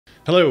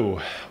Hello,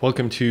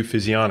 welcome to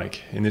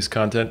Physionic. In this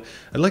content,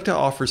 I'd like to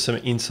offer some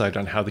insight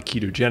on how the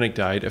ketogenic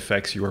diet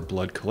affects your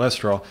blood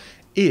cholesterol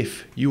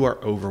if you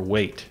are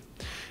overweight.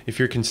 If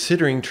you're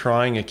considering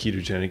trying a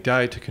ketogenic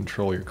diet to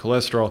control your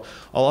cholesterol,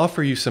 I'll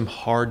offer you some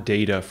hard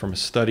data from a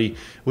study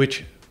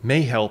which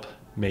may help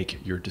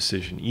make your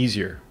decision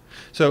easier.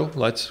 So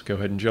let's go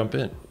ahead and jump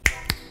in.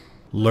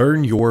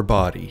 Learn Your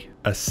Body,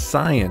 a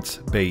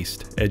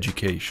science-based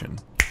education.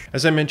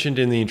 As I mentioned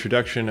in the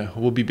introduction,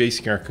 we'll be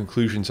basing our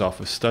conclusions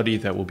off a study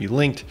that will be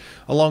linked,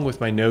 along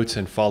with my notes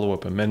and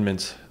follow-up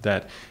amendments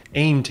that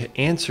aim to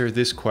answer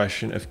this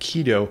question of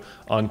keto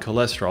on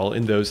cholesterol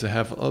in those that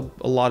have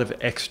a lot of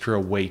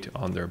extra weight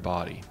on their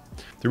body.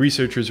 The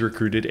researchers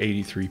recruited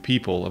 83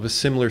 people of a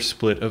similar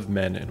split of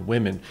men and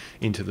women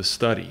into the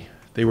study.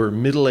 They were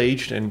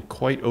middle-aged and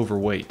quite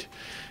overweight.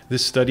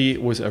 This study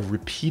was a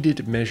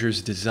repeated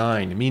measures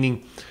design,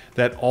 meaning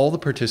that all the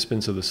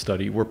participants of the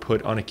study were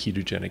put on a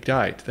ketogenic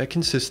diet that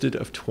consisted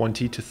of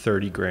 20 to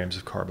 30 grams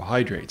of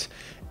carbohydrates,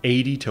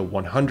 80 to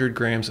 100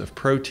 grams of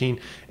protein,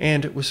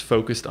 and was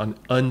focused on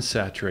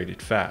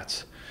unsaturated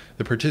fats.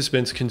 The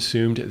participants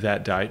consumed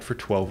that diet for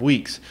 12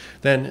 weeks.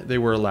 Then they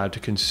were allowed to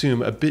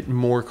consume a bit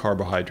more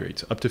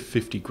carbohydrates, up to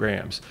 50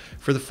 grams,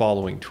 for the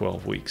following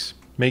 12 weeks,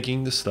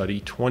 making the study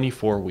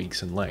 24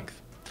 weeks in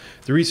length.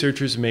 The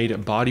researchers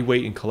made body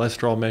weight and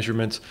cholesterol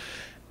measurements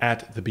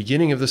at the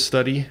beginning of the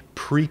study,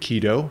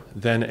 pre-keto,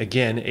 then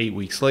again 8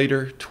 weeks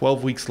later,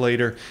 12 weeks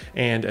later,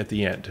 and at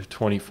the end,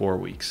 24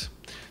 weeks.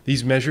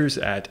 These measures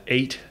at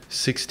 8,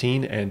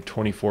 16, and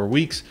 24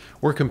 weeks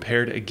were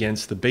compared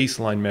against the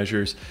baseline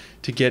measures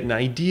to get an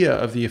idea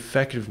of the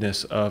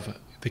effectiveness of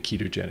the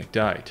ketogenic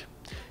diet.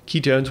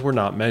 Ketones were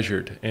not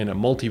measured, and a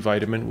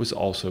multivitamin was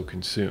also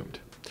consumed.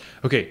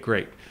 Okay,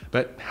 great,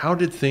 but how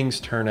did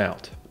things turn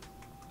out?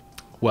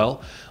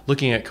 Well,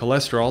 looking at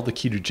cholesterol, the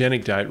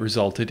ketogenic diet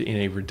resulted in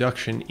a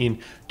reduction in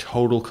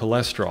total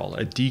cholesterol,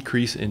 a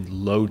decrease in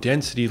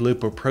low-density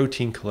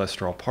lipoprotein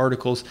cholesterol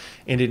particles,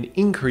 and an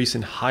increase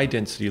in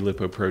high-density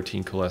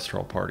lipoprotein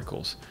cholesterol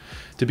particles.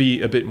 To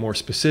be a bit more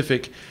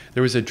specific,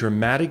 there was a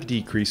dramatic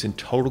decrease in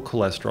total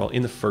cholesterol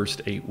in the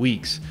first 8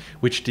 weeks,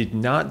 which did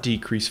not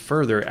decrease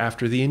further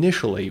after the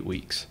initial 8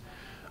 weeks.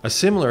 A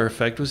similar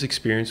effect was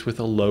experienced with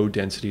a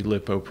low-density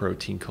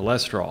lipoprotein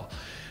cholesterol,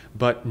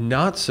 but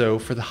not so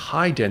for the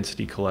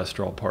high-density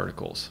cholesterol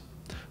particles.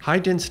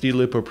 High-density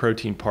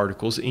lipoprotein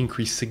particles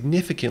increased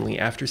significantly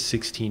after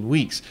 16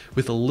 weeks,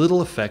 with a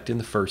little effect in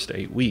the first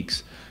 8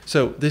 weeks.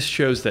 So this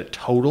shows that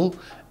total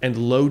and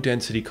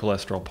low-density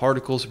cholesterol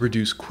particles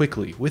reduce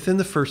quickly within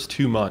the first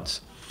 2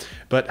 months,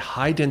 but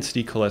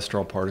high-density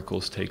cholesterol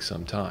particles take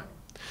some time.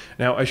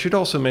 Now, I should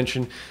also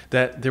mention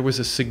that there was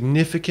a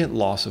significant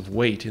loss of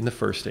weight in the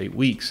first 8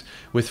 weeks,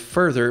 with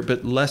further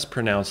but less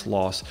pronounced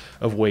loss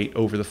of weight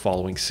over the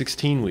following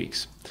 16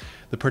 weeks.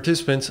 The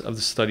participants of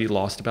the study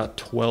lost about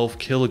 12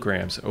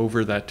 kilograms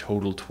over that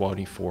total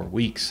 24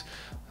 weeks.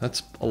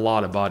 That's a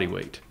lot of body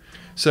weight.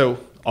 So,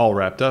 all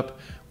wrapped up,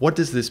 what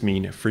does this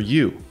mean for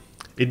you?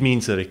 It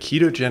means that a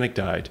ketogenic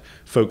diet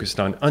focused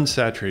on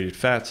unsaturated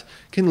fats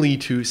can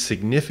lead to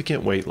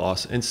significant weight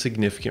loss and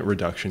significant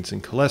reductions in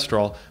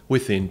cholesterol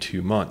within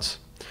 2 months.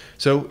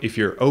 So if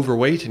you're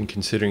overweight and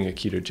considering a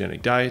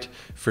ketogenic diet,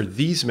 for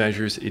these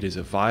measures it is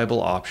a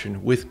viable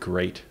option with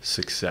great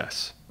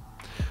success.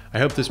 I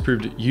hope this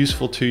proved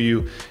useful to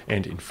you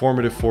and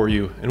informative for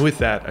you, and with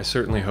that I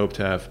certainly hope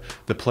to have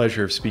the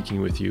pleasure of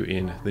speaking with you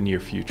in the near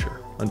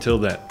future. Until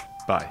then,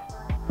 bye.